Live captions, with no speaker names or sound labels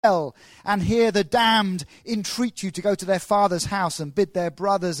and hear the damned entreat you to go to their father's house and bid their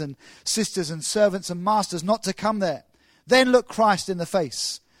brothers and sisters and servants and masters not to come there. Then look Christ in the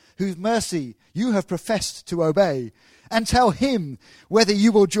face, whose mercy you have professed to obey, and tell him whether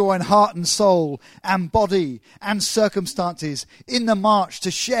you will join heart and soul and body and circumstances in the march to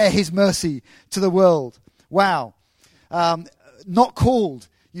share his mercy to the world. Wow. Not called,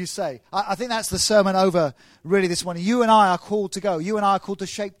 you say. I think that's the sermon over really this morning. You and I are called to go. You and I are called to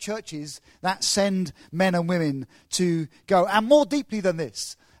shape churches that send men and women to go. And more deeply than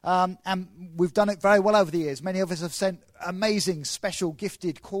this, and we've done it very well over the years. Many of us have sent amazing, special,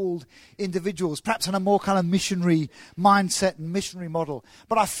 gifted, called individuals, perhaps on a more kind of missionary mindset and missionary model.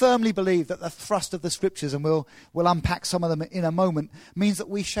 But I firmly believe that the thrust of the scriptures, and we'll unpack some of them in a moment, means that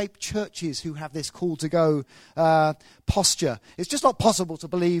we shape churches who have this call to go posture. It's just not possible to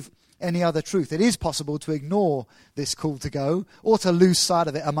believe any other truth. It is possible to ignore this call to go or to lose sight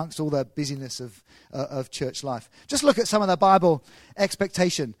of it amongst all the busyness of church life. Just look at some of the Bible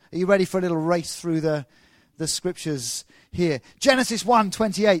expectation. Are you ready for a little race through the scriptures here? Genesis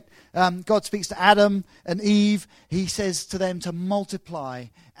 1:28, God speaks to Adam and Eve. He says to them to multiply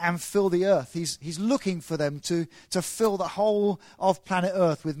and fill the earth. He's looking for them to fill the whole of planet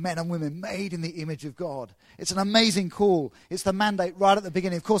Earth with men and women made in the image of God. It's an amazing call. It's the mandate right at the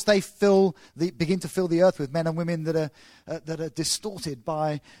beginning. Of course, they begin to fill the earth with men and women that are distorted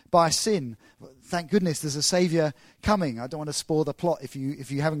by sin. Thank goodness there's a Saviour coming. I don't want to spoil the plot if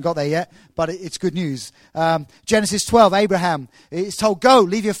you haven't got there yet, but it's good news. Genesis 12, Abraham is told, go,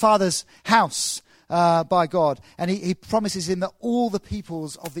 leave your father's house by God. And he promises him that all the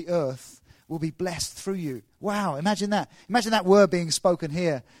peoples of the earth will be blessed through you. Wow, imagine that. Imagine that word being spoken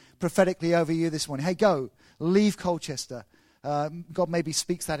here prophetically over you this morning. Hey, go, leave Colchester. God maybe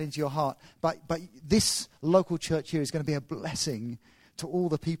speaks that into your heart. But this local church here is going to be a blessing to all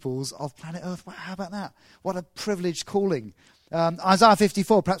the peoples of planet Earth. Wow, how about that? What a privileged calling. Isaiah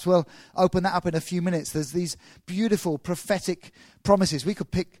 54, perhaps we'll open that up in a few minutes. There's these beautiful prophetic promises. We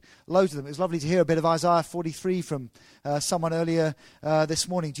could pick loads of them. It was lovely to hear a bit of Isaiah 43 from someone earlier this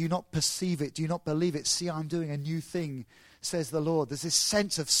morning. Do you not perceive it? Do you not believe it? See, I'm doing a new thing, says the Lord. There's this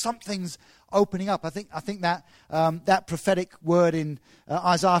sense of something's opening up. I think that that prophetic word in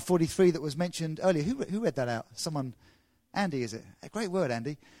Isaiah 43 that was mentioned earlier. Who read that out? Someone. Andy, is it? A great word,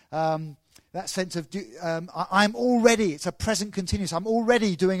 Andy. That sense of, I'm already, it's a present continuous. I'm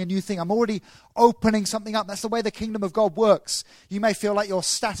already doing a new thing. I'm already opening something up. That's the way the kingdom of God works. You may feel like you're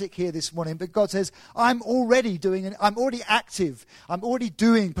static here this morning, but God says, I'm already active. I'm already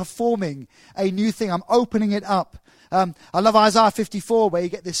performing a new thing. I'm opening it up. I love Isaiah 54, where you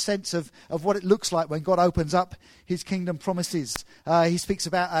get this sense of what it looks like when God opens up his kingdom promises. He speaks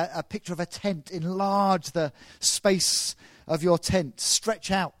about a picture of a tent. Enlarge the space of your tent.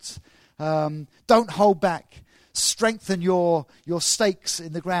 Stretch out. Don't hold back. Strengthen your stakes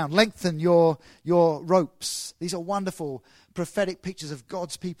in the ground. Lengthen your ropes. These are wonderful prophetic pictures of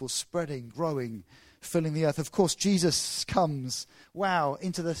God's people spreading, growing, filling the earth. Of course, Jesus comes,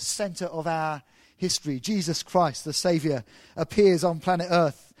 into the center of our history. Jesus Christ, the Saviour, appears on planet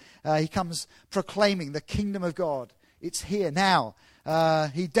Earth. He comes proclaiming the kingdom of God. It's here now.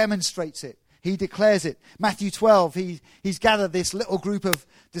 He demonstrates it. He declares it. Matthew 12, he's gathered this little group of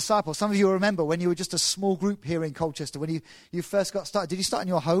disciples. Some of you remember when you were just a small group here in Colchester, when you first got started. Did you start in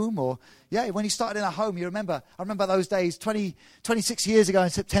your home? When you started in a home, you remember. I remember those days, 26 years ago in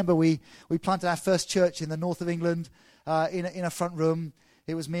September, we planted our first church in the north of England in a front room.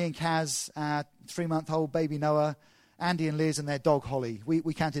 It was me and Kaz, our 3-month-old baby Noah, Andy and Liz, and their dog Holly.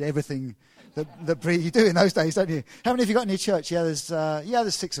 We counted everything that you do in those days, don't you? How many have you got in your church? There's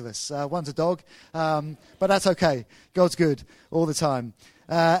 6 of us. One's a dog, but that's okay. God's good all the time.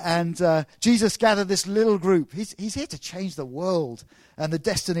 And Jesus gathered this little group. He's here to change the world and the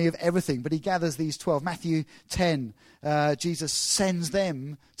destiny of everything, but he gathers these 12. Matthew 10, Jesus sends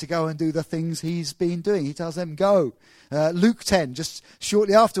them to go and do the things he's been doing. He tells them, go. Luke 10, just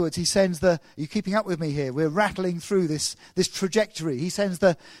shortly afterwards, he sends are you keeping up with me here? We're rattling through this trajectory. He sends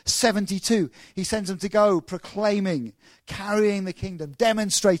the 72. He sends them to go proclaiming, carrying the kingdom,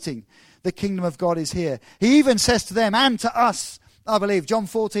 demonstrating the kingdom of God is here. He even says to them and to us, I believe, John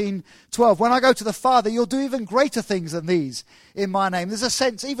 14:12, when I go to the Father, you'll do even greater things than these in my name. There's a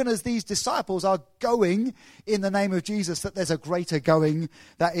sense, even as these disciples are going in the name of Jesus, that there's a greater going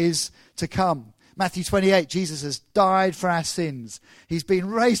that is to come. Matthew 28, Jesus has died for our sins. He's been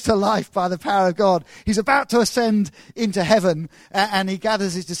raised to life by the power of God. He's about to ascend into heaven, and he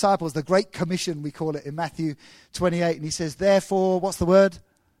gathers his disciples, the Great Commission, we call it, in Matthew 28. And he says, therefore, what's the word?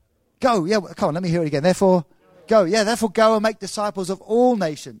 Go. Yeah, come on, let me hear it again. Therefore, Go. Yeah, therefore go and make disciples of all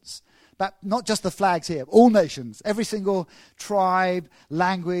nations. But not just the flags here, all nations, every single tribe,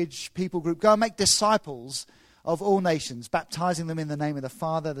 language, people group. Go and make disciples of all nations, baptizing them in the name of the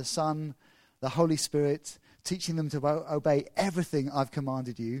Father, the Son, the Holy Spirit, teaching them to obey everything I've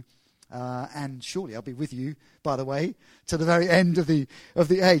commanded you. And surely I'll be with you, by the way, to the very end of the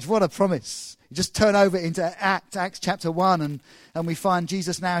age. What a promise. You just turn over into Acts chapter 1, and we find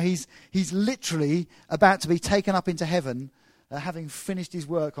Jesus now, he's literally about to be taken up into heaven, having finished his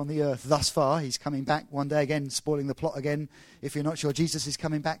work on the earth thus far. He's coming back one day again, spoiling the plot again. If you're not sure, Jesus is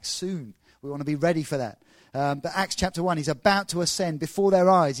coming back soon. We want to be ready for that. But Acts chapter 1, he's about to ascend before their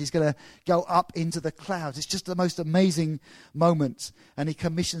eyes. He's going to go up into the clouds. It's just the most amazing moment. And he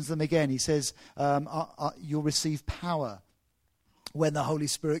commissions them again. He says, you'll receive power when the Holy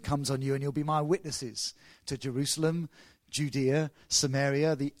Spirit comes on you, and you'll be my witnesses to Jerusalem, Judea,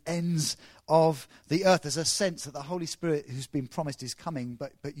 Samaria, the ends of the earth. There's a sense that the Holy Spirit who's been promised is coming,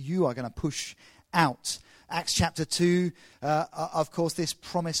 but you are going to push out. Acts chapter 2, of course, this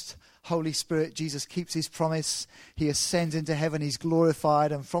promised Holy Spirit, Jesus keeps his promise. He ascends into heaven. He's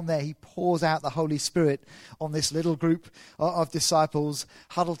glorified. And from there, he pours out the Holy Spirit on this little group of disciples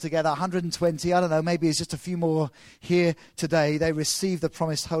huddled together, 120. I don't know, maybe it's just a few more here today. They receive the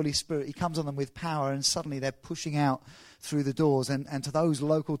promised Holy Spirit. He comes on them with power, and suddenly they're pushing out through the doors, and to those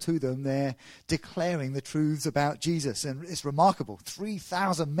local to them, they're declaring the truths about Jesus. And it's remarkable.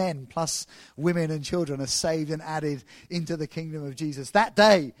 3,000 men plus women and children are saved and added into the kingdom of Jesus that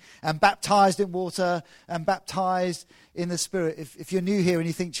day, and baptized in water and baptized in the Spirit. If you're new here and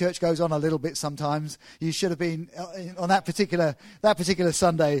you think church goes on a little bit sometimes, you should have been on that particular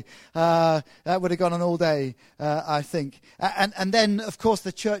Sunday. That would have gone on all day, I think. And then, of course,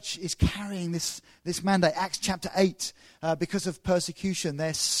 the church is carrying this mandate. Acts chapter 8, because of persecution,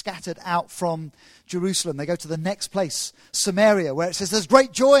 they're scattered out from Jerusalem. They go to the next place, Samaria, where it says there's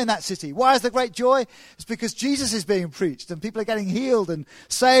great joy in that city. Why is there great joy? It's because Jesus is being preached and people are getting healed and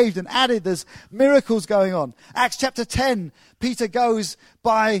saved and added. There's miracles going on. Acts chapter 10, Peter goes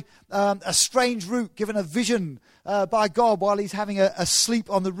by a strange route, given a vision by God while he's having a sleep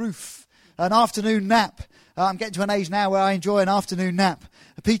on the roof, an afternoon nap. I'm getting to an age now where I enjoy an afternoon nap.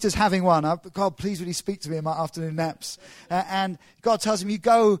 Peter's having one. God, please would he speak to me in my afternoon naps. And God tells him,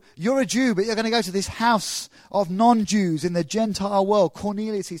 you're a Jew, but you're going to go to this house of non-Jews in the Gentile world,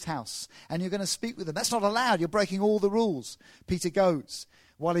 Cornelius' house, and you're going to speak with them. That's not allowed. You're breaking all the rules. Peter goes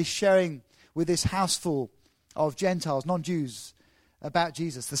while he's sharing with this house full of Gentiles, non-Jews, about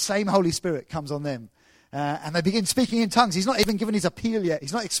Jesus. The same Holy Spirit comes on them. And they begin speaking in tongues. He's not even given his appeal yet.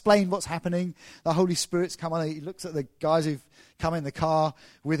 He's not explained what's happening. The Holy Spirit's come on. He looks at the guys who've come in the car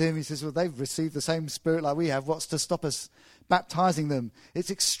with him. He says, well, they've received the same Spirit like we have. What's to stop us baptizing them? It's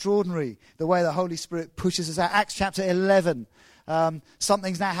extraordinary the way the Holy Spirit pushes us out. Acts chapter 11.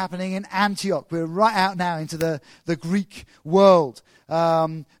 Something's now happening in Antioch. We're right out now into the Greek world.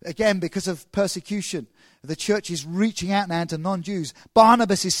 Again, because of persecution. The church is reaching out now to non-Jews.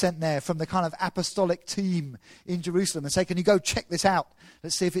 Barnabas is sent there from the kind of apostolic team in Jerusalem and say, can you go check this out?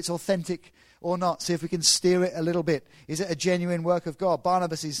 Let's see if it's authentic or not. See if we can steer it a little bit. Is it a genuine work of God?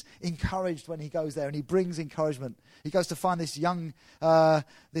 Barnabas is encouraged when he goes there, and he brings encouragement. He goes to find this young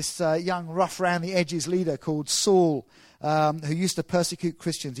rough around the edges leader called Saul, who used to persecute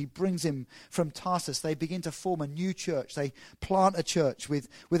Christians. He brings him from Tarsus. They begin to form a new church. They plant a church with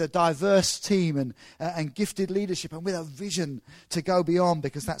a diverse team and gifted leadership and with a vision to go beyond,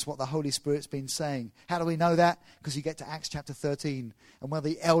 because that's what the Holy Spirit's been saying. How do we know that? Because you get to Acts chapter 13, and where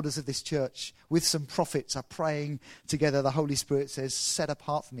the elders of this church with some prophets are praying together, the Holy Spirit says, set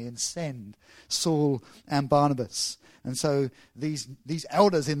apart for me and send Saul and Barnabas. And so these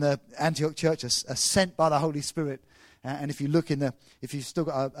elders in the Antioch church are sent by the Holy Spirit. And if you've still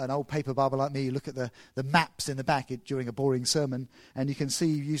got an old paper Bible like me, you look at the maps in the back during a boring sermon, and you can see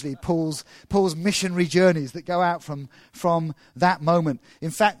usually Paul's missionary journeys that go out from that moment. In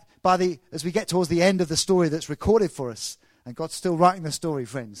fact, as we get towards the end of the story that's recorded for us, and God's still writing the story,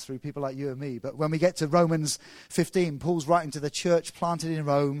 friends, through people like you and me. But when we get to Romans 15, Paul's writing to the church planted in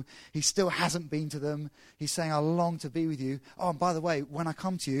Rome. He still hasn't been to them. He's saying, I long to be with you. Oh, and by the way, when I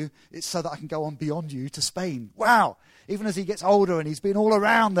come to you, it's so that I can go on beyond you to Spain. Wow! Even as he gets older and he's been all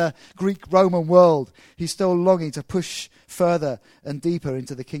around the Greek-Roman world, he's still longing to push further and deeper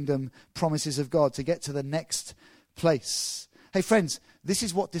into the kingdom promises of God, to get to the next place. Hey, friends, this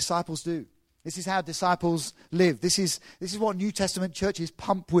is what disciples do. This is how disciples live. This is what New Testament churches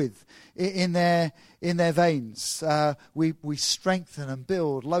pump with in their veins. We strengthen and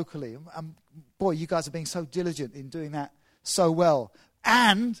build locally. Boy, you guys are being so diligent in doing that so well.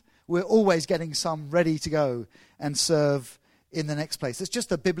 And we're always getting some ready to go and serve in the next place. It's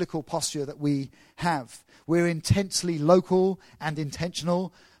just a biblical posture that we have. We're intensely local and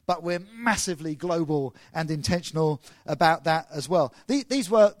intentional, but we're massively global and intentional about that as well. These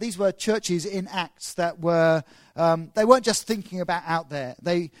were churches in Acts that were, they weren't just thinking about out there.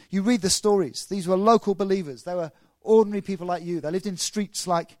 You read the stories. These were local believers. They were ordinary people like you. They lived in streets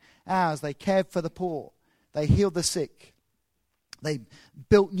like ours. They cared for the poor. They healed the sick. They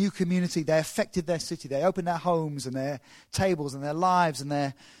built new community. They affected their city. They opened their homes and their tables and their lives and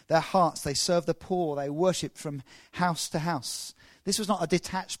their hearts. They served the poor. They worshipped from house to house. This was not a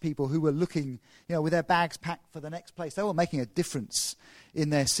detached people who were looking, with their bags packed for the next place. They were making a difference in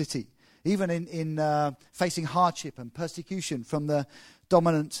their city, even in facing hardship and persecution from the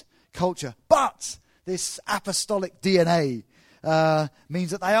dominant culture. But this apostolic DNA means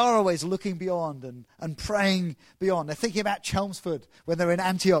that they are always looking beyond and praying beyond. They're thinking about Chelmsford when they're in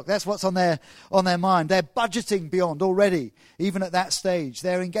Antioch. That's what's on their mind. They're budgeting beyond already, even at that stage.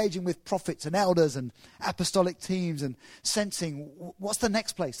 They're engaging with prophets and elders and apostolic teams and sensing what's the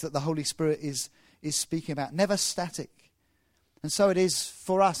next place that the Holy Spirit is speaking about. Never static. And so it is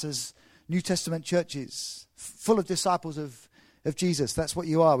for us as New Testament churches, full of disciples of Jesus. That's what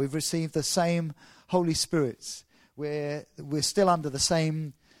you are. We've received the same Holy Spirit. We're still under the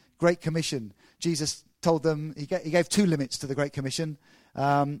same Great Commission. Jesus told them, he gave 2 limits to the Great Commission.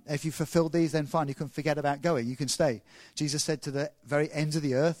 If you fulfilled these, then fine, you can forget about going. You can stay. Jesus said to the very ends of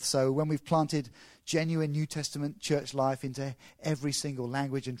the earth. So when we've planted genuine New Testament church life into every single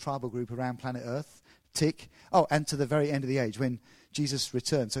language and tribal group around planet Earth, tick. Oh, and to the very end of the age, when Jesus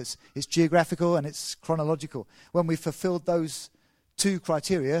returns. So it's geographical and it's chronological. When we've fulfilled those 2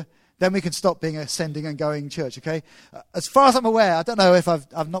 criteria, then we can stop being a sending and going church, okay? As far as I'm aware, I don't know if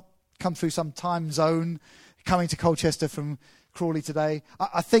I've not come through some time zone coming to Colchester from Crawley today.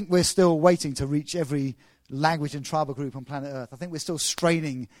 I think we're still waiting to reach every language and tribal group on planet Earth. I think we're still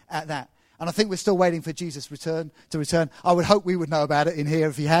straining at that. And I think we're still waiting for Jesus to return. I would hope we would know about it in here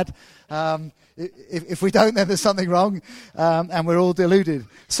if he had. If we don't, then there's something wrong, and we're all deluded.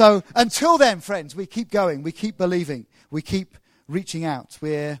 So until then, friends, we keep going. We keep believing. We keep reaching out.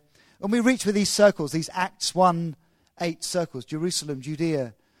 And we reach with these circles, these Acts 1:8 circles, Jerusalem,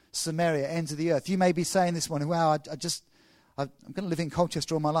 Judea, Samaria, ends of the earth. You may be saying this morning, wow, I'm going to live in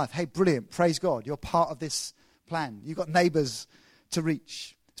Colchester all my life. Hey, brilliant. Praise God. You're part of this plan. You've got neighbours to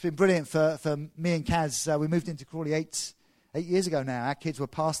reach. It's been brilliant for me and Kaz. We moved into Crawley 8 years ago now. Our kids were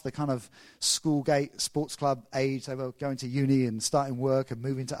past the kind of school gate sports club age. They were going to uni and starting work and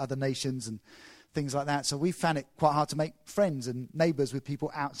moving to other nations and things like that. So we found it quite hard to make friends and neighbours with people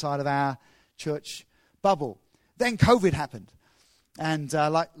outside of our church bubble. Then COVID happened. And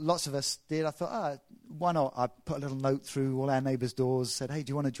like lots of us did, I thought, why not? I put a little note through all our neighbours' doors, said, hey,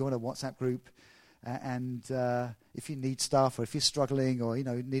 do you want to join a WhatsApp group? And if you need stuff or if you're struggling or,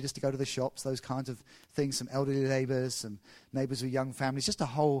 need us to go to the shops, those kinds of things, some elderly neighbours, some neighbours with young families, just a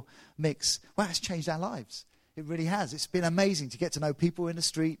whole mix. Well, it's changed our lives. It really has. It's been amazing to get to know people in the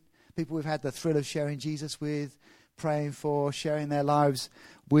street, people we've had the thrill of sharing Jesus with, praying for, sharing their lives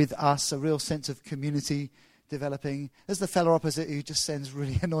with us, a real sense of community developing. There's the fella opposite who just sends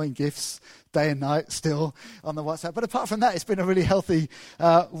really annoying gifts day and night still on the WhatsApp. But apart from that, it's been a really healthy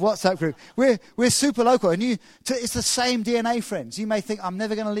WhatsApp group. We're super local. And it's the same DNA, friends. You may think, I'm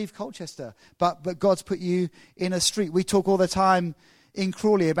never going to leave Colchester. But God's put you in a street. We talk all the time in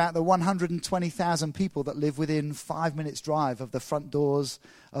Crawley about the 120,000 people that live within 5 minutes drive of the front doors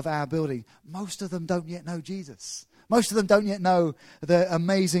of our building. Most of them don't yet know Jesus. Most of them don't yet know the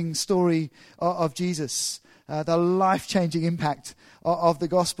amazing story of Jesus, the life-changing impact of the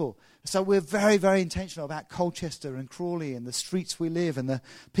gospel. So we're very, very intentional about Colchester and Crawley and the streets we live and the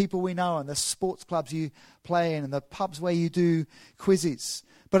people we know and the sports clubs you play in and the pubs where you do quizzes.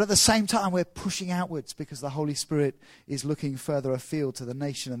 But at the same time, we're pushing outwards because the Holy Spirit is looking further afield to the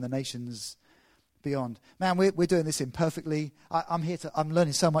nation and the nations beyond. Man, we're doing this imperfectly. I'm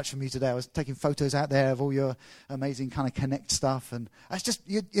learning so much from you today. I was taking photos out there of all your amazing kind of Connect stuff. And it's just,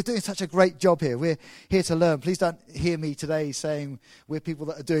 you're doing such a great job here. We're here to learn. Please don't hear me today saying we're people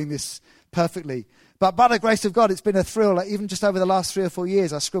that are doing this perfectly. But by the grace of God, it's been a thrill. Like even just over the last 3 or 4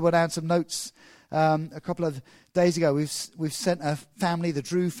 years, I scribbled down some notes a couple of days ago. We've sent a family, the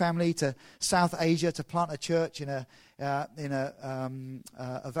Drew family, to South Asia to plant a church in a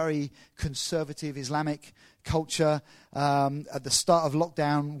very conservative Islamic culture. At the start of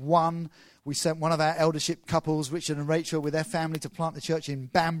lockdown 1, We sent one of our eldership couples, Richard and Rachel, with their family to plant the church in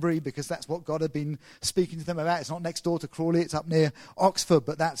Banbury because that's what God had been speaking to them about. It's not next door to Crawley, it's up near Oxford,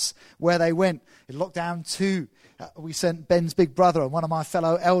 but that's where they went. In lockdown 2, we sent Ben's big brother and one of my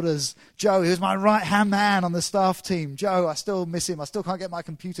fellow elders, Joe, who was my right-hand man on the staff team. Joe, I still miss him. I still can't get my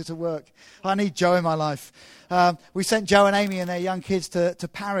computer to work. I need Joe in my life. We sent Joe and Amy and their young kids to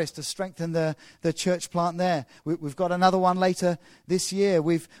Paris to strengthen the church plant there. We've got another one later this year.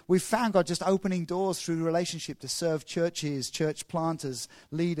 We've found God just opening doors through relationship to serve churches, church planters,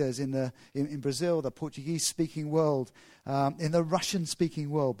 leaders in Brazil, the Portuguese-speaking world, in the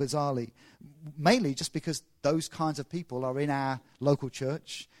Russian-speaking world, bizarrely. Mainly just because those kinds of people are in our local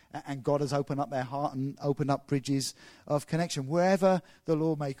church and God has opened up their heart and opened up bridges of connection wherever the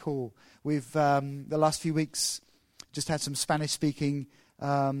Lord may call. We've, the last few weeks, just had some Spanish-speaking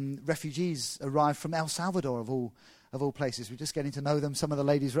refugees arrive from El Salvador, of all places. We're just getting to know them. Some of the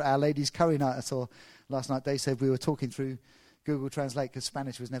ladies, our ladies' curry night I saw last night, they said we were talking through Google Translate because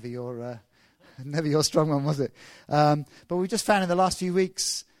Spanish was never your strong one, was it? But we just found in the last few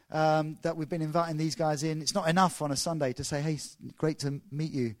weeks that we've been inviting these guys in. It's not enough on a Sunday to say, hey, great to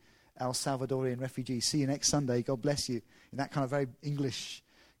meet you, El Salvadorian refugees. See you next Sunday. God bless you. In that kind of very English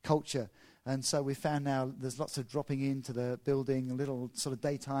culture. And so we found now there's lots of dropping into the building, a little sort of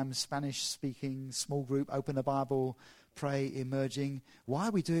daytime Spanish-speaking small group, open the Bible, pray, emerging. Why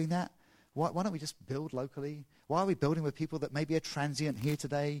are we doing that? Why don't we just build locally? Why are we building with people that maybe are transient here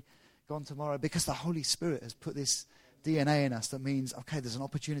today, gone tomorrow? Because the Holy Spirit has put this DNA in us that means, okay, there's an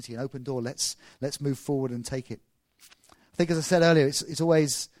opportunity, an open door. Let's move forward and take it. I think, as I said earlier, it's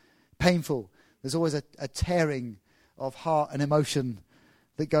always painful. There's always a tearing of heart and emotion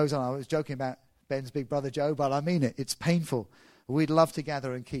that goes on. I was joking about Ben's big brother Joe, but I mean it. It's painful. We'd love to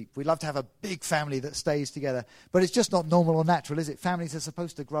gather and keep. We'd love to have a big family that stays together. But it's just not normal or natural, is it? Families are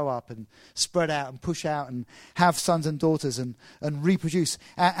supposed to grow up and spread out and push out and have sons and daughters and reproduce.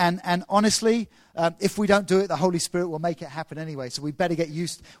 And honestly, if we don't do it, the Holy Spirit will make it happen anyway. So we better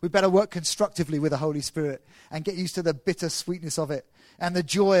we better work constructively with the Holy Spirit and get used to the bitter sweetness of it and the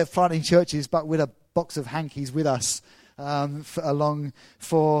joy of planting churches, but with a box of hankies with us along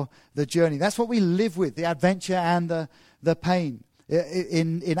for the journey. That's what we live with, the adventure and the pain.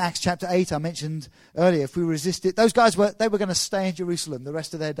 In Acts chapter 8, I mentioned earlier, if we resist it, those guys were going to stay in Jerusalem the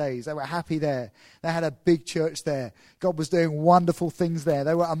rest of their days. They were happy there. They had a big church there. God was doing wonderful things there.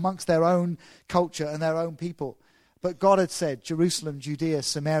 They were amongst their own culture and their own people. But God had said, Jerusalem, Judea,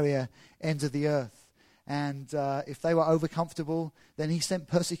 Samaria, ends of the earth. And if they were overcomfortable, then he sent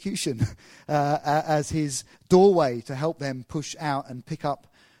persecution as his doorway to help them push out and pick up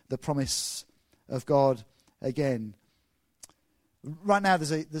the promise of God again. Right now,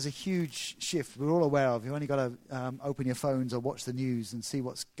 there's a huge shift we're all aware of. You've only got to open your phones or watch the news and see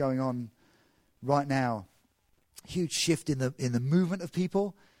what's going on right now. Huge shift in the movement of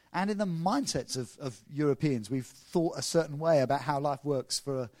people and in the mindsets of Europeans. We've thought a certain way about how life works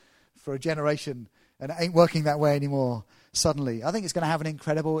for a generation, and it ain't working that way anymore suddenly. I think it's going to have an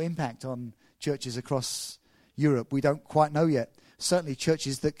incredible impact on churches across Europe. We don't quite know yet. Certainly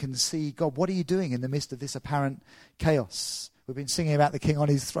churches that can see, God, what are you doing in the midst of this apparent chaos? We've been singing about the King on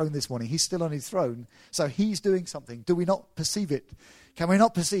his throne this morning. He's still on his throne, so he's doing something. Do we not perceive it? Can we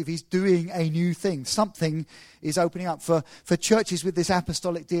not perceive he's doing a new thing? Something is opening up for churches with this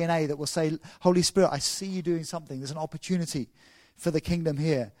apostolic DNA that will say, Holy Spirit, I see you doing something. There's an opportunity for the kingdom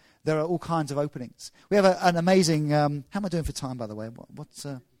here. There are all kinds of openings. We have an amazing... how am I doing for time, by the way? What's...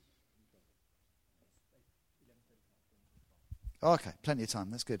 Okay, plenty of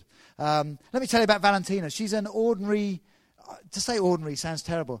time. That's good. Let me tell you about Valentina. She's an ordinary... to say ordinary sounds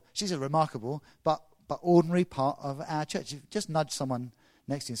terrible. She's a remarkable but ordinary part of our church. You just nudge someone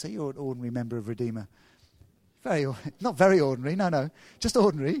next to you and say, you're an ordinary member of Redeemer. Not very ordinary, no. Just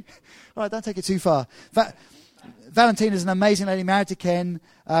ordinary. All right, don't take it too far. Valentina's an amazing lady, married to Ken.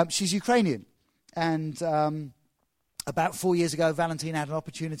 She's Ukrainian. And about 4 years ago, Valentina had an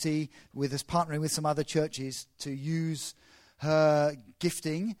opportunity with us partnering with some other churches to use her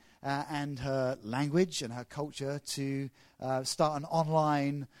gifting and her language and her culture to start an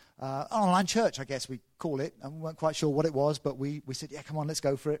online church, I guess we call it. And we weren't quite sure what it was, but we said, yeah, come on, let's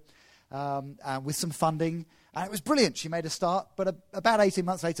go for it. With some funding. And it was brilliant. She made a start, but about 18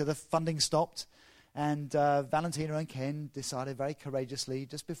 months later, the funding stopped. And Valentina and Ken decided very courageously,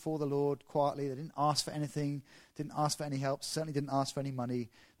 just before the Lord, quietly, they didn't ask for anything, didn't ask for any help, certainly didn't ask for any money.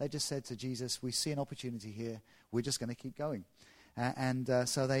 They just said to Jesus, we see an opportunity here, we're just going to keep going.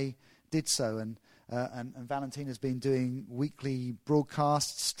 So they did so. And Valentina's been doing weekly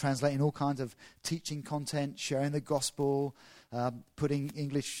broadcasts, translating all kinds of teaching content, sharing the gospel, putting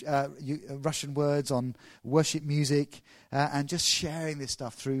Russian words on worship music, and just sharing this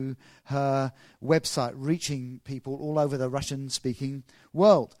stuff through her website, reaching people all over the Russian-speaking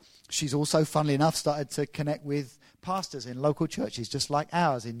world. She's also, funnily enough, started to connect with pastors in local churches just like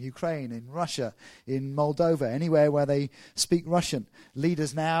ours, in Ukraine, in Russia, in Moldova, anywhere where they speak Russian.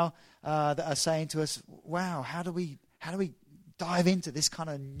 Leaders now that are saying to us, wow, how do we dive into this kind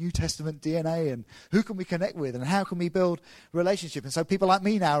of New Testament DNA, and who can we connect with, and how can we build relationship? And so people like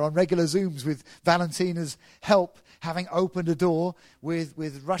me now are on regular Zooms with Valentina's help, having opened a door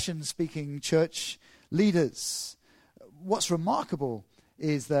with Russian-speaking church leaders. What's remarkable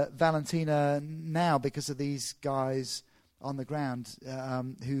is that Valentina now, because of these guys on the ground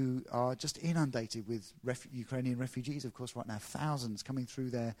who are just inundated with Ukrainian refugees, of course, right now, thousands coming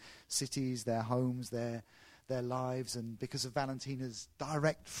through their cities, their homes, their lives, and because of Valentina's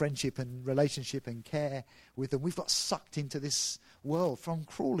direct friendship and relationship and care with them, we've got sucked into this world from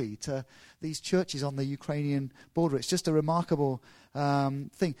Crawley to these churches on the Ukrainian border. It's just a remarkable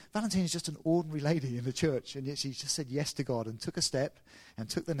thing. Valentina's just an ordinary lady in the church, and yet she just said yes to God and took a step and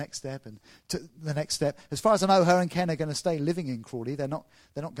took the next step and took the next step. As far as I know, her and Ken are going to stay living in Crawley. They're not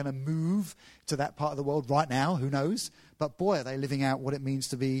going to move to that part of the world right now. Who knows? But boy, are they living out what it means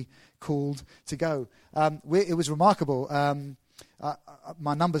to be called to go. It was remarkable.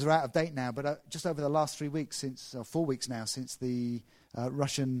 My numbers are out of date now, but just over the last 4 weeks now, since the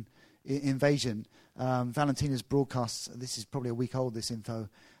Russian invasion, Valentina's broadcasts, this is probably a week old, this info,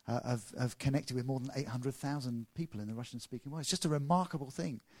 have connected with more than 800,000 people in the Russian-speaking world. It's just a remarkable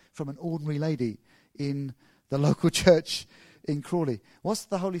thing from an ordinary lady in the local church in Crawley. What's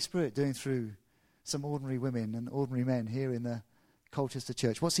the Holy Spirit doing through some ordinary women and ordinary men here in the Colchester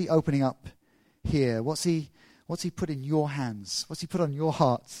Church? What's he opening up here? What's he put in your hands? What's he put on your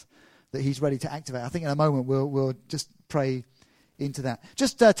heart that he's ready to activate? I think in a moment we'll just pray into that.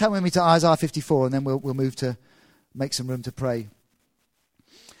 Just turn with me to Isaiah 54, and then we'll move to make some room to pray.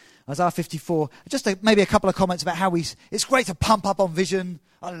 Isaiah 54. Just maybe a couple of comments about how it's great to pump up on vision.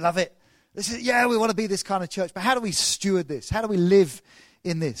 I love it. We want to be this kind of church, but how do we steward this? How do we live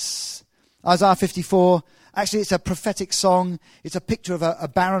in this? Isaiah 54, actually it's a prophetic song. It's a picture of a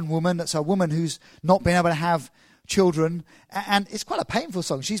barren woman. That's a woman who's not been able to have children. And it's quite a painful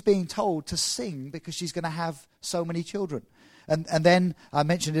song. She's being told to sing because she's going to have so many children. And then, I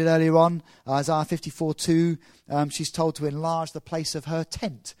mentioned it earlier on, Isaiah 54:2, she's told to enlarge the place of her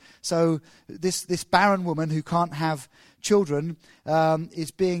tent. So this barren woman who can't have children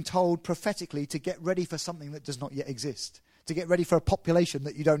is being told prophetically to get ready for something that does not yet exist, to get ready for a population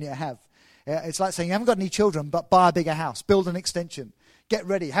that you don't yet have. It's like saying, you haven't got any children, but buy a bigger house, build an extension, get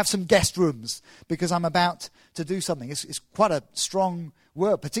ready, have some guest rooms, because I'm about to do something. It's quite a strong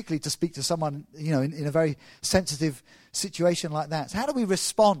word, particularly to speak to someone, in a very sensitive situation like that. So how do we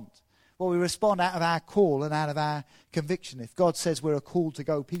respond? Well, we respond out of our call and out of our conviction. If God says we're a called to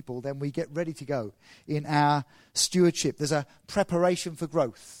go people, then we get ready to go in our stewardship. There's a preparation for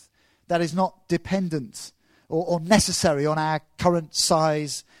growth that is not dependent or necessary on our current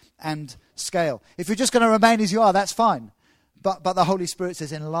size and scale. If you're just going to remain as you are, that's fine. But the Holy Spirit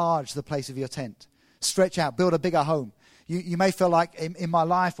says enlarge the place of your tent. Stretch out, build a bigger home. You may feel like in my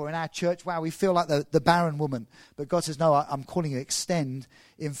life or in our church, wow, we feel like the barren woman. But God says, no, I'm calling you extend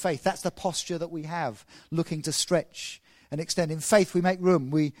in faith. That's the posture that we have, looking to stretch and extend. In faith, we make room.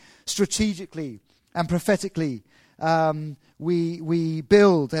 We strategically and prophetically, we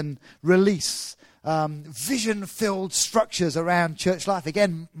build and release vision-filled structures around church life.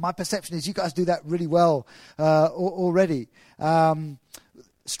 Again, my perception is you guys do that really well already.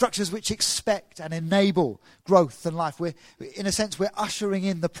 Structures which expect and enable growth and life. In a sense, we're ushering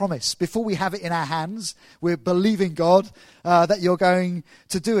in the promise. Before we have it in our hands, we're believing God that you're going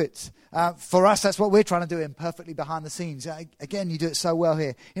to do it. For us, that's what we're trying to do imperfectly behind the scenes. Again, you do it so well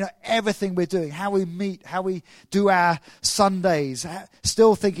here. Everything we're doing, how we meet, how we do our Sundays,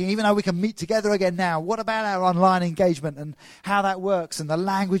 still thinking, even though we can meet together again now, what about our online engagement and how that works, and the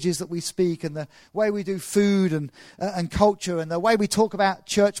languages that we speak, and the way we do food and culture, and the way we talk about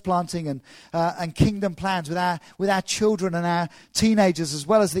church planting and kingdom plans with our children and our teenagers as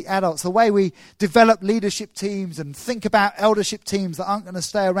well as the adults, the way we develop leadership teams and think about eldership teams that aren't going to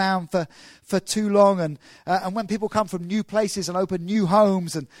stay around for too long, and when people come from new places and open new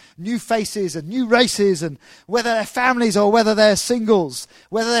homes and new faces and new races, and whether they're families or whether they're singles,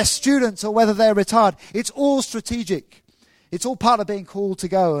 whether they're students or whether they're retired, it's all strategic. It's all part of being called to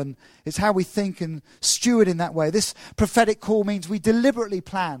go, and it's how we think and steward in that way. This prophetic call means we deliberately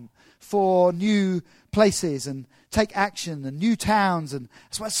plan for new places and take action and new towns. And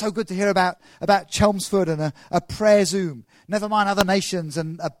that's why it's so good to hear about Chelmsford and a prayer Zoom. Never mind other nations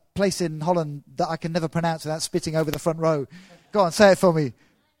and a place in Holland that I can never pronounce without spitting over the front row. Go on, say it for me.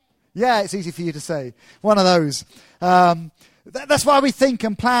 Yeah, it's easy for you to say. One of those. That's why we think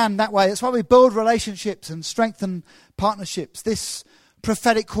and plan that way. That's why we build relationships and strengthen partnerships. This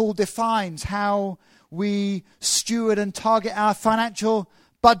prophetic call defines how we steward and target our financial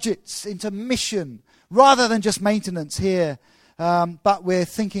budgets into mission rather than just maintenance here. But we're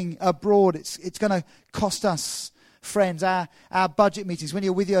thinking abroad. It's going to cost us, friends, our budget meetings. When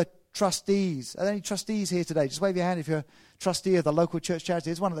you're with your trustees. Are there any trustees here today? Just wave your hand if you're a trustee of the local church charity.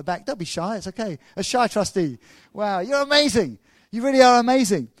 There's one at the back. Don't be shy. It's okay. A shy trustee. Wow, you're amazing. You really are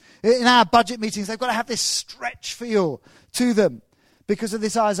amazing. In our budget meetings, they've got to have this stretch feel to them because of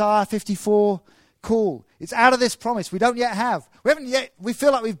this Isaiah 54 call. It's out of this promise we don't yet have. We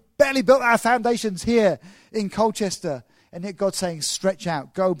feel like we've barely built our foundations here in Colchester. And yet God's saying, stretch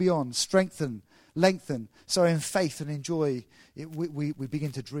out, go beyond, strengthen, lengthen. So in faith and in joy, we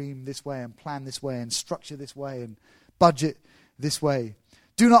begin to dream this way and plan this way and structure this way and budget this way.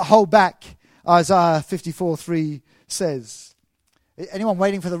 Do not hold back, Isaiah 54:3 says. Anyone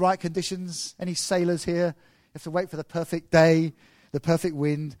waiting for the right conditions? Any sailors here? You have to wait for the perfect day, the perfect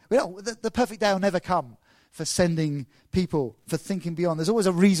wind. The perfect day will never come for sending people, for thinking beyond. There's always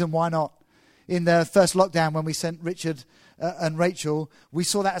a reason why not. In the first lockdown when we sent Richard and Rachel, we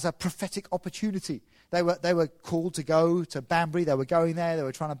saw that as a prophetic opportunity. They were called to go to Banbury. They were going there. They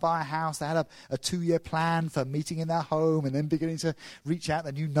were trying to buy a house. They had a 2-year plan for meeting in their home and then beginning to reach out.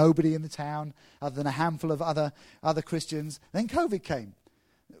 They knew nobody in the town other than a handful of other Christians. Then COVID came.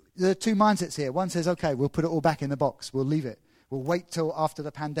 There are two mindsets here. One says, okay, we'll put it all back in the box. We'll leave it. We'll wait till after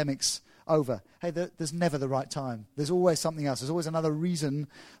the pandemic's over. Hey, there's never the right time. There's always something else. There's always another reason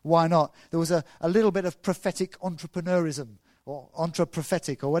why not. There was a little bit of prophetic entrepreneurism or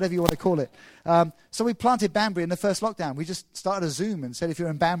entreprophetic or whatever you want to call it. So we planted Banbury in the first lockdown. We just started a Zoom and said, if you're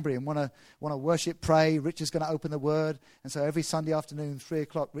in Banbury and want to worship, pray, Richard's going to open the word. And so every Sunday afternoon, 3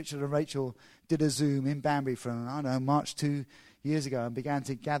 o'clock, Richard and Rachel did a Zoom in Banbury from, March 2 years ago and began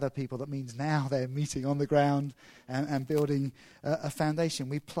to gather people. That means now they're meeting on the ground and building a foundation.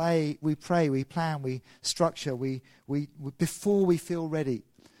 We pray, we plan, we structure, we before we feel ready.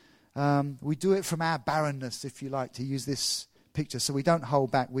 We do it from our barrenness, if you like, to use this picture. So we don't hold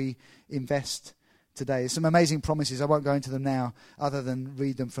back. We invest today. There's some amazing promises. I won't go into them now other than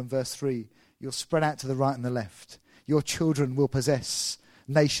read them from verse 3. You'll spread out to the right and the left. Your children will possess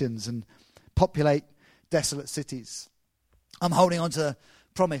nations and populate desolate cities. I'm holding on to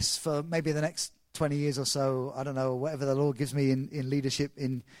promise for maybe the next 20 years or so. I don't know, whatever the Lord gives me in leadership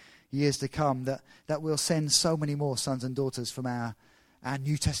in years to come, that we'll send so many more sons and daughters from our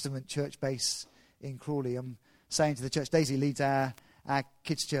New Testament church base in Crawley. I'm saying to the church, Daisy leads our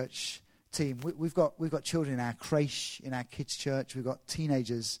kids' church team. We've got children in our creche, in our kids' church. We've got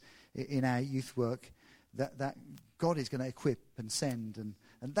teenagers in our youth work that God is going to equip and send. And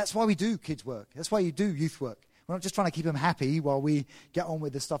that's why we do kids' work. That's why you do youth work. We're not just trying to keep them happy while we get on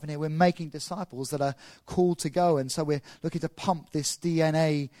with the stuff in here. We're making disciples that are called to go. And so we're looking to pump this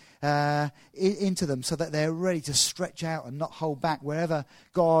DNA into them so that they're ready to stretch out and not hold back wherever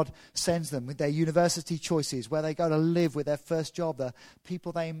God sends them with their university choices, where they go to live with their first job, the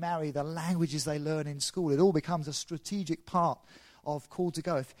people they marry, the languages they learn in school. It all becomes a strategic part of call to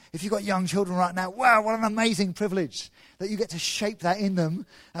go. If you've got young children right now, wow, what an amazing privilege that you get to shape that in them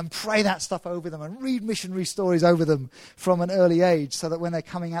and pray that stuff over them and read missionary stories over them from an early age so that when they're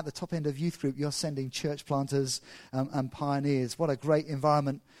coming out the top end of youth group, you're sending church planters and pioneers. What a great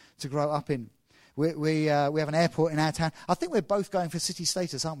environment to grow up in. We have an airport in our town. I think we're both going for city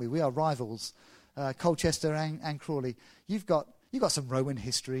status, aren't we? We are rivals, Colchester and Crawley. You've got some Roman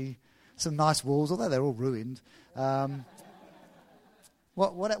history, some nice walls, although they're all ruined.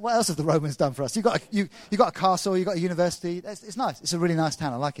 What else have the Romans done for us? You got a castle, you got a university. It's nice. It's a really nice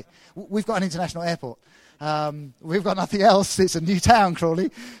town. I like it. We've got an international airport. We've got nothing else. It's a new town, Crawley,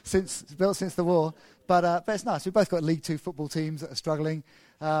 built since the war. But it's nice. We've both got League 2 football teams that are struggling.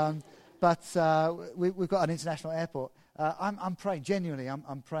 But we've got an international airport. I'm praying, genuinely,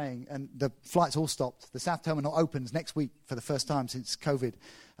 I'm praying. And the flights all stopped. The South Terminal opens next week for the first time since COVID.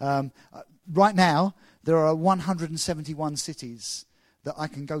 Right now, there are 171 cities that I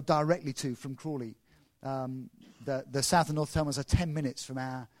can go directly to from Crawley. The South and North Terminals are 10 minutes from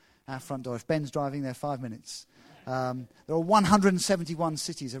our front door. If Ben's driving, they're 5 minutes. There are 171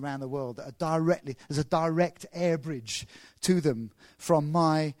 cities around the world that are there's a direct air bridge to them from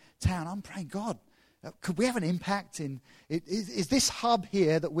my town. I'm praying, God, Could we have an impact is this hub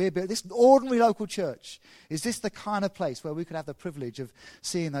here that we're building, this ordinary local church, is this the kind of place where we could have the privilege of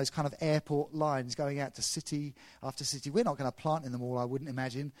seeing those kind of airport lines going out to city after city? We're not going to plant in them all, I wouldn't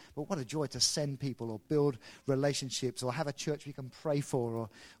imagine, but what a joy to send people or build relationships or have a church we can pray for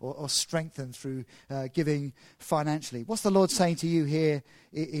or strengthen through giving financially. What's the Lord saying to you here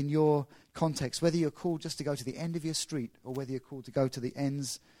in your context, whether you're called just to go to the end of your street or whether you're called to go to the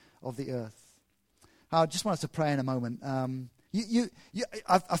ends of the earth? I just want us to pray in a moment.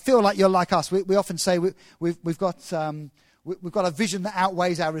 I feel like you're like us. We often say we've got a vision that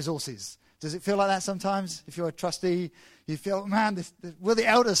outweighs our resources. Does it feel like that sometimes? If you're a trustee, you feel, man, will the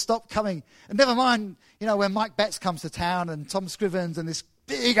elders stop coming? And never mind, when Mike Betts comes to town and Tom Scrivens and this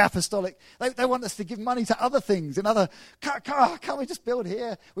big apostolic, they want us to give money to other things. Can't we just build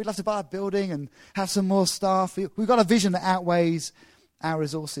here? We'd love to buy a building and have some more staff. We've got a vision that outweighs our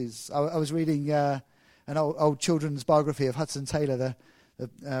resources. I was reading an old children's biography of Hudson Taylor,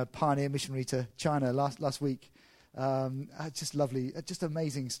 the pioneer missionary to China last week. Just lovely, just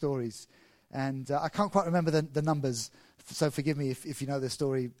amazing stories. And I can't quite remember the numbers, so forgive me if you know the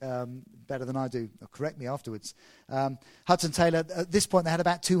story better than I do, or correct me afterwards. Hudson Taylor, at this point they had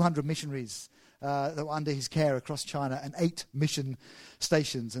about 200 missionaries that were under his care across China and 8 mission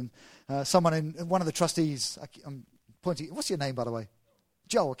stations. And one of the trustees, I'm pointing, what's your name by the way?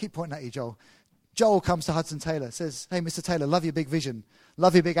 Joel, I keep pointing at you, Joel. Joel comes to Hudson Taylor, says, hey, Mr. Taylor, love your big vision.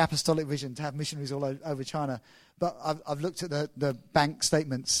 Love your big apostolic vision to have missionaries all over China. But I've looked at the bank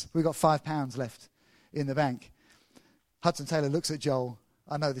statements. We've got £5 left in the bank. Hudson Taylor looks at Joel.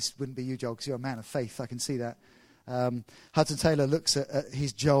 I know this wouldn't be you, Joel, because you're a man of faith. I can see that. Hudson Taylor looks at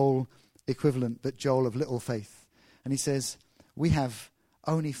his Joel equivalent, but Joel of little faith. And he says, we have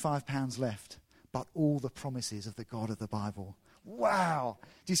only £5 left, but all the promises of the God of the Bible. Wow.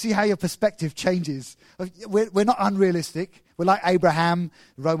 Do you see how your perspective changes? We're not unrealistic. We're like Abraham.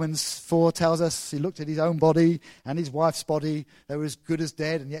 Romans 4 tells us he looked at his own body and his wife's body. They were as good as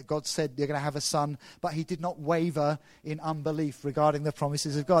dead, and yet God said you're going to have a son. But he did not waver in unbelief regarding the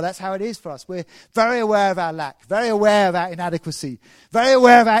promises of God. That's how it is for us. We're very aware of our lack, very aware of our inadequacy, very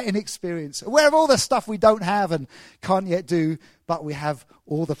aware of our inexperience, aware of all the stuff we don't have and can't yet do, but we have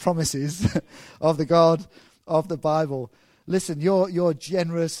all the promises of the God of the Bible. Listen, your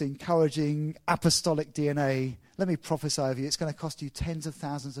generous, encouraging, apostolic DNA, let me prophesy over you, it's going to cost you tens of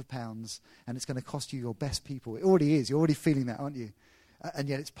thousands of pounds, and it's going to cost you your best people. It already is. You're already feeling that, aren't you? And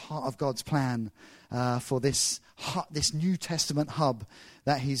yet it's part of God's plan for this New Testament hub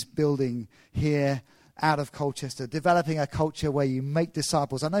that he's building here out of Colchester, developing a culture where you make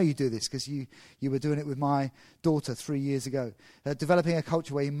disciples. I know you do this because you were doing it with my daughter 3 years ago. Developing a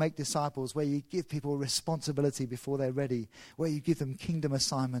culture where you make disciples, where you give people responsibility before they're ready, where you give them kingdom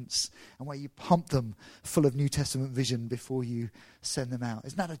assignments, and where you pump them full of New Testament vision before you send them out.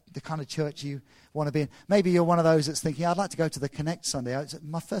 Isn't that the kind of church you want to be in? Maybe you're one of those that's thinking, I'd like to go to the Connect Sunday. It's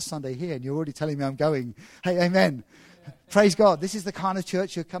my first Sunday here, and you're already telling me I'm going. Hey, amen. Praise God. This is the kind of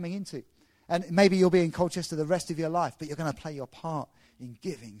church you're coming into. And maybe you'll be in Colchester the rest of your life, but you're going to play your part in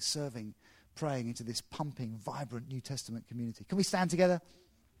giving, serving, praying into this pumping, vibrant New Testament community. Can we stand together?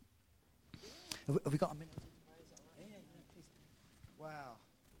 Have we got a minute? Wow.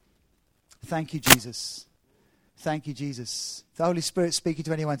 Thank you, Jesus. Thank you, Jesus. If the Holy Spirit speaking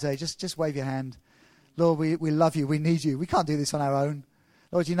to anyone today, just wave your hand. Lord, we love you. We need you. We can't do this on our own.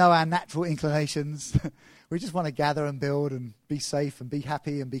 Lord, you know our natural inclinations. We just want to gather and build and be safe and be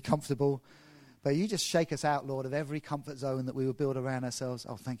happy and be comfortable. But you just shake us out, Lord, of every comfort zone that we will build around ourselves.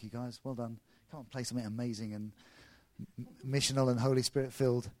 Oh, thank you, guys. Well done. Come on, play something amazing and missional and Holy Spirit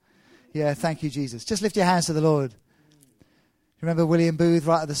filled. Yeah, thank you, Jesus. Just lift your hands to the Lord. Remember William Booth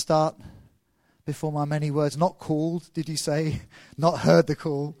right at the start? Before my many words, not called, did you say? Not heard the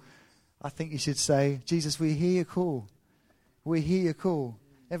call. I think you should say, Jesus, we hear your call. We hear your call.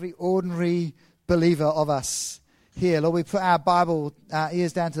 Every ordinary believer of us here, Lord, we put our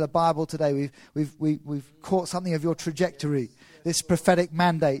ears down to the Bible today. We've caught something of your trajectory, this prophetic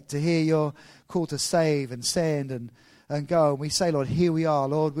mandate to hear your call to save and send and go. And we say, Lord, here we are,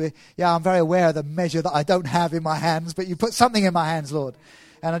 Lord. I'm very aware of the measure that I don't have in my hands, but you put something in my hands, Lord.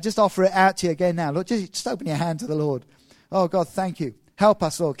 And I just offer it out to you again now. Lord, just open your hand to the Lord. Oh, God, thank you. Help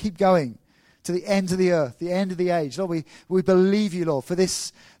us, Lord. Keep going to the end of the earth, the end of the age. Lord, we believe you, Lord, for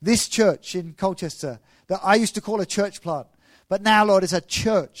this church in Colchester that I used to call a church plant. But now, Lord, it's a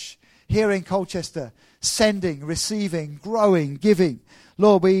church here in Colchester, sending, receiving, growing, giving.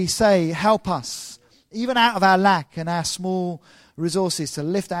 Lord, we say, help us, even out of our lack and our small resources, to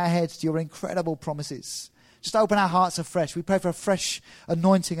lift our heads to your incredible promises. Just open our hearts afresh. We pray for a fresh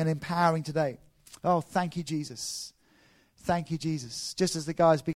anointing and empowering today. Oh, thank you, Jesus. Thank you, Jesus. Just as the guys